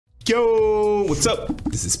Yo, what's up?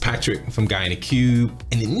 This is Patrick from Guy in the Cube,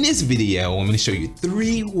 and in this video, I'm going to show you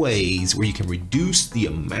 3 ways where you can reduce the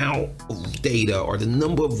amount of data or the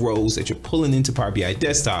number of rows that you're pulling into Power BI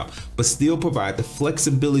Desktop, but still provide the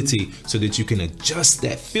flexibility so that you can adjust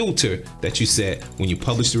that filter that you set when you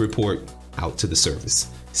publish the report out to the service.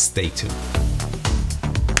 Stay tuned.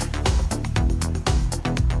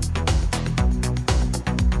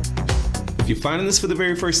 If you're finding this for the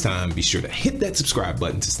very first time, be sure to hit that subscribe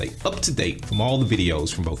button to stay up to date from all the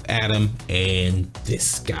videos from both Adam and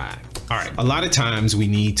this guy. All right, a lot of times we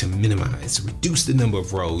need to reduce the number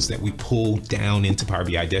of rows that we pull down into Power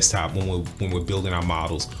BI Desktop when we're building our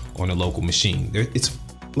models on a local machine. It's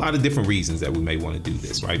a lot of different reasons that we may want to do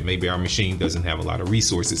this, right? Maybe our machine doesn't have a lot of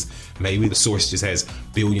resources. Maybe the source just has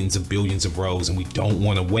billions of rows and we don't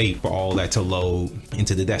want to wait for all that to load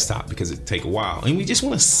into the desktop because it take a while. And we just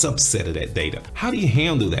want a subset of that data. How do you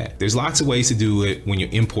handle that? There's lots of ways to do it when you're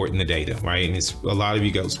importing the data, right? And it's a lot of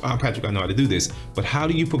you goes, oh, Patrick, I know how to do this. But how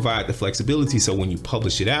do you provide the flexibility so when you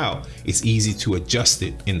publish it out, it's easy to adjust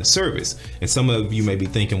it in the service? And some of you may be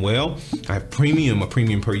thinking, well, I have a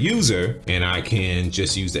premium per user, and I can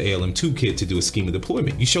just use the ALM toolkit to do a schema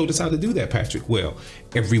deployment. You showed us how to do that, Patrick. Well,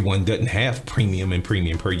 everyone doesn't have premium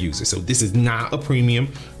per user. So this is not a premium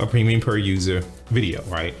per user video,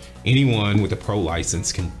 right? Anyone with a pro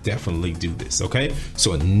license can definitely do this, okay?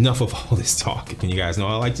 So enough of all this talk. And you guys know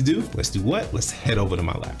what I like to do? Let's do what? Let's head over to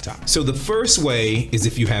my laptop. So the first way is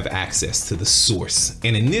if you have access to the source.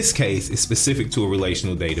 And in this case, it's specific to a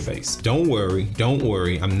relational database. Don't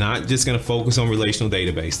worry. I'm not just gonna focus on relational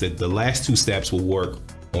database. The last 2 steps will work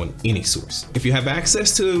on any source. If you have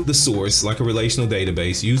access to the source, like a relational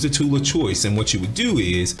database, use the tool of choice. And what you would do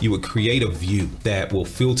is you would create a view that will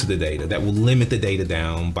filter the data, that will limit the data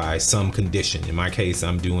down by some condition. In my case,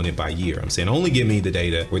 I'm doing it by year. I'm saying only give me the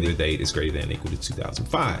data where the date is greater than or equal to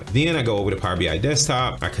 2005. Then I go over to Power BI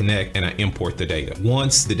Desktop, I connect and I import the data.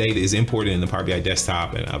 Once the data is imported in the Power BI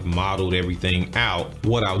Desktop and I've modeled everything out,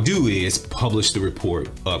 what I'll do is publish the report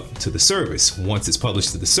up to the service. Once it's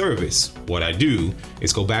published to the service, what I do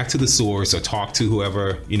is go back to the source or talk to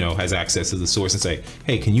whoever has access to the source and say,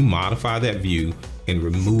 hey, can you modify that view and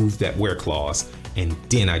remove that where clause? And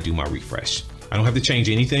then I do my refresh. I don't have to change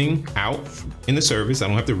anything out in the service. I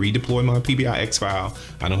don't have to redeploy my PBIX file.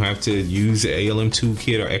 I don't have to use the ALM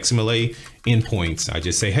toolkit or XMLA endpoints. I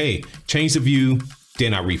just say, hey, change the view,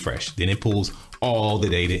 then I refresh. Then it pulls all the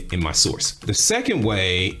data in my source. The second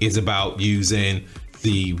way is about using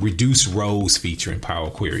the reduce rows feature in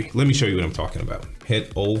Power Query. Let me show you what I'm talking about.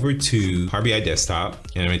 Head over to Power BI Desktop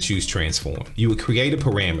and I'm gonna choose transform. You would create a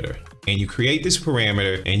parameter and you create this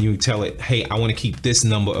parameter and you tell it, hey, I wanna keep this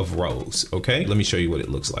number of rows, okay? Let me show you what it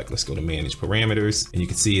looks like. Let's go to manage parameters and you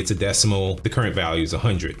can see it's a decimal. The current value is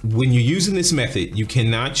 100. When you're using this method, you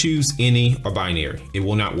cannot choose any or binary. It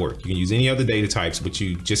will not work. You can use any other data types, but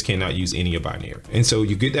you just cannot use any or binary. And so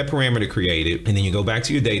you get that parameter created and then you go back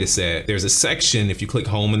to your data set. There's a section, if you click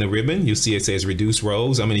home in the ribbon, you'll see it says reduce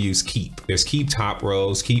rows. I'm gonna use keep. There's keep top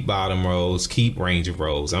rows, keep bottom rows, keep range of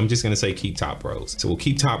rows. I'm just gonna say keep top rows. So we'll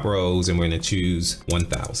keep top rows and we're gonna choose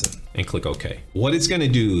 1000 and click OK. What it's gonna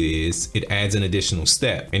do is it adds an additional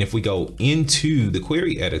step. And if we go into the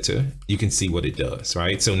query editor, you can see what it does,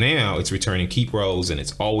 right? So now it's returning keep rows and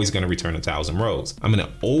it's always gonna return 1000 rows. I'm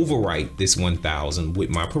gonna overwrite this 1000 with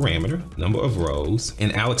my parameter, number of rows.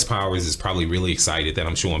 And Alex Powers is probably really excited that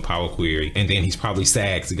I'm showing Power Query. And then he's probably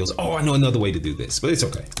sad because he goes, oh, I know another way to do this, but it's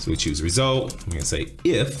okay. So we choose result. I'm gonna say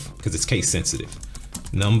if, because it's case sensitive,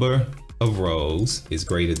 number of rows is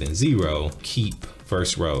greater than 0, keep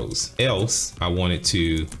first rows, else I want it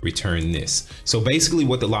to return this. So basically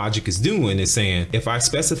what the logic is doing is saying, if I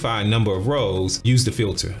specify a number of rows, use the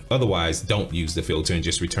filter. Otherwise, don't use the filter and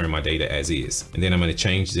just return my data as is. And then I'm gonna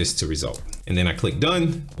change this to result. And then I click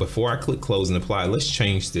done. Before I click close and apply, let's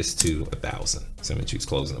change this to 1000. So I'm gonna choose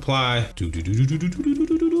close and apply.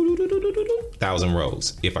 1000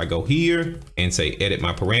 rows. If I go here and say edit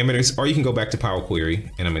my parameters, or you can go back to Power Query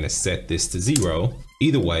and I'm gonna set this to 0.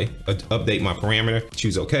 Either way, update my parameter,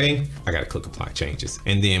 choose OK. I gotta click apply changes.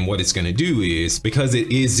 And then what it's gonna do is, because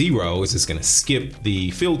it is 0, it's just gonna skip the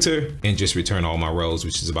filter and just return all my rows,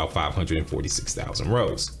 which is about 546,000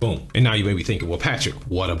 rows. Boom. And now you may be thinking, well, Patrick,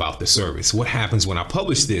 what about the service? What happens when I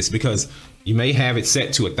publish this? Because you may have it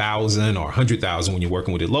set to 1,000 or 100,000 when you're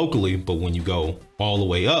working with it locally, but when you go all the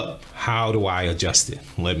way up, how do I adjust it?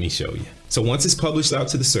 Let me show you. So once it's published out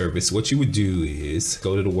to the service, what you would do is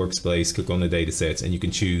go to the workspace, click on the data sets, and you can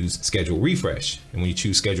choose schedule refresh. And when you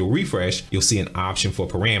choose schedule refresh, you'll see an option for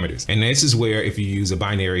parameters. And this is where if you use a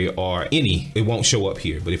binary or any, it won't show up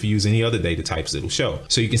here. But if you use any other data types, it'll show.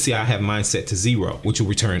 So you can see I have mine set to 0, which will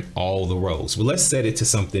return all the rows. Well, let's set it to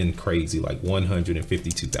something crazy like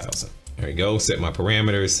 152,000. There we go, set my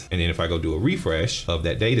parameters. And then if I go do a refresh of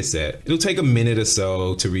that data set, it'll take a minute or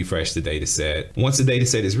so to refresh the data set. Once the data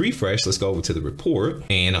set is refreshed, let's go over to the report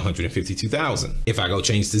and 152,000. If I go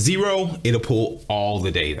change to 0, it'll pull all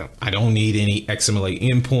the data. I don't need any XML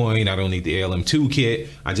endpoint. I don't need the ALM toolkit.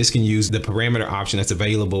 I just can use the parameter option that's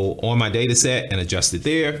available on my data set and adjust it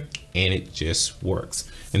there, and it just works.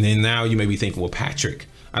 And then now you may be thinking, well, Patrick,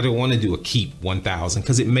 I don't want to do a keep 1000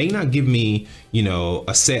 because it may not give me, you know,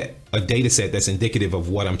 a data set that's indicative of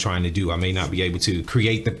what I'm trying to do. I may not be able to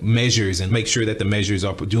create the measures and make sure that the measures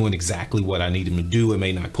are doing exactly what I need them to do. It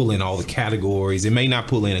may not pull in all the categories. It may not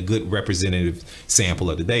pull in a good representative sample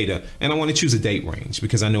of the data. And I want to choose a date range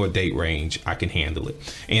because I know a date range, I can handle it.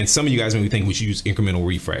 And some of you guys may be thinking we should use incremental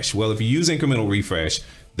refresh. Well, if you use incremental refresh,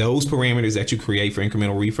 those parameters that you create for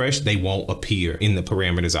incremental refresh, they won't appear in the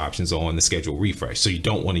parameters options on the schedule refresh. So you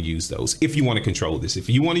don't want to use those if you want to control this. If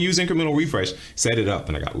you want to use incremental refresh, set it up.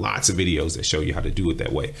 And I got lots of videos that show you how to do it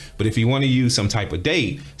that way. But if you want to use some type of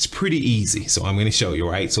date, it's pretty easy. So I'm going to show you,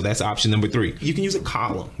 right? So that's option number 3. You can use a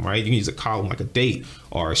column, right? You can use a column like a date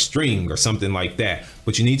or a string or something like that.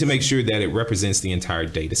 But you need to make sure that it represents the entire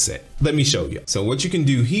data set. Let me show you. So what you can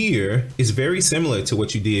do here is very similar to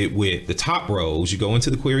what you did with the top rows. You go into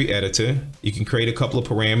the query editor. You can create a couple of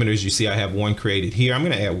parameters. You see I have one created here. I'm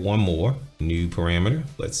going to add one more new parameter.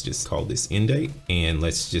 Let's just call this end date. And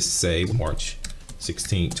let's just say March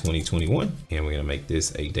 16th, 2021. And we're gonna make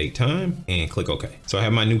this a date time and click OK. So I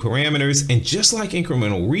have my new parameters, and just like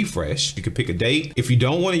incremental refresh, you can pick a date. If you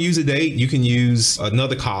don't want to use a date, you can use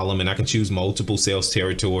another column, and I can choose multiple sales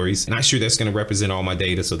territories. Not sure that's gonna represent all my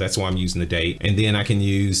data, so that's why I'm using the date. And then I can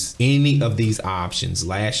use any of these options,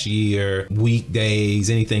 last year,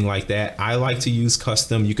 weekdays, anything like that. I like to use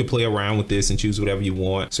custom. You can play around with this and choose whatever you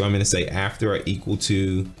want. So I'm gonna say after or equal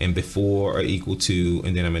to and before or equal to,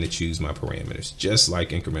 and then I'm gonna choose my parameters, just like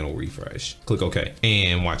incremental refresh. Click OK.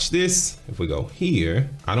 And watch this. If we go here,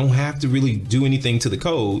 I don't have to really do anything to the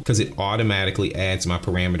code because it automatically adds my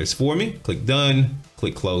parameters for me. Click done.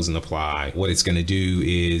 Click close and apply. What it's going to do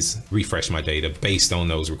is refresh my data based on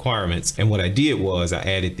those requirements. And what I did was I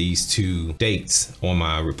added these 2 dates on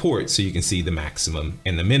my report so you can see the maximum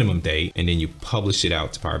and the minimum date, and then you publish it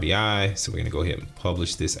out to Power BI. So we're going to go ahead and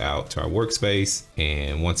publish this out to our workspace.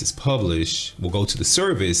 And once it's published, we'll go to the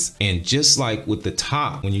service, and just like with the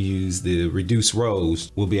top, when you use the reduce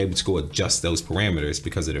rows, we'll be able to go adjust those parameters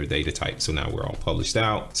because of their data type. So now we're all published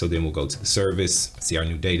out. So then we'll go to the service, see our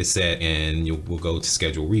new data set, and we'll go to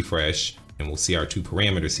schedule refresh, and we'll see our 2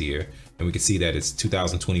 parameters here, and we can see that it's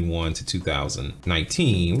 2021 to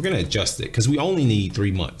 2019. We're going to adjust it because we only need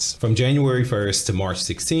 3 months from January 1st to March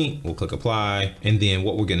 16th. We'll click apply, and then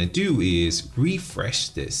what we're going to do is refresh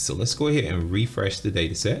this. So let's go ahead and refresh the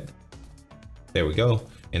data set. There we go.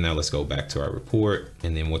 And now let's go back to our report.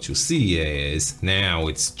 And then what you'll see is now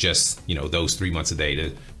it's just, you know, those 3 months of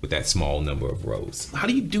data with that small number of rows. How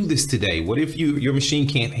do you do this today? What if your machine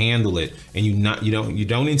can't handle it and you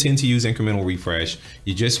don't intend to use incremental refresh?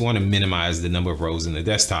 You just want to minimize the number of rows in the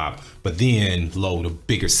desktop, but then load a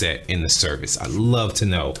bigger set in the service. I'd love to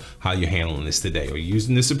know how you're handling this today. Are you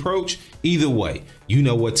using this approach? Either way, you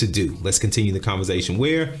know what to do. Let's continue the conversation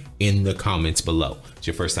where? In the comments below. If it's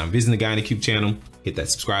your first time visiting the Guy in the Cube channel, hit that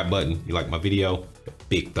subscribe button. You like my video, a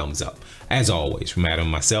big thumbs up. As always, from Adam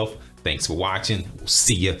and myself, thanks for watching. We'll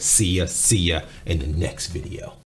see ya in the next video.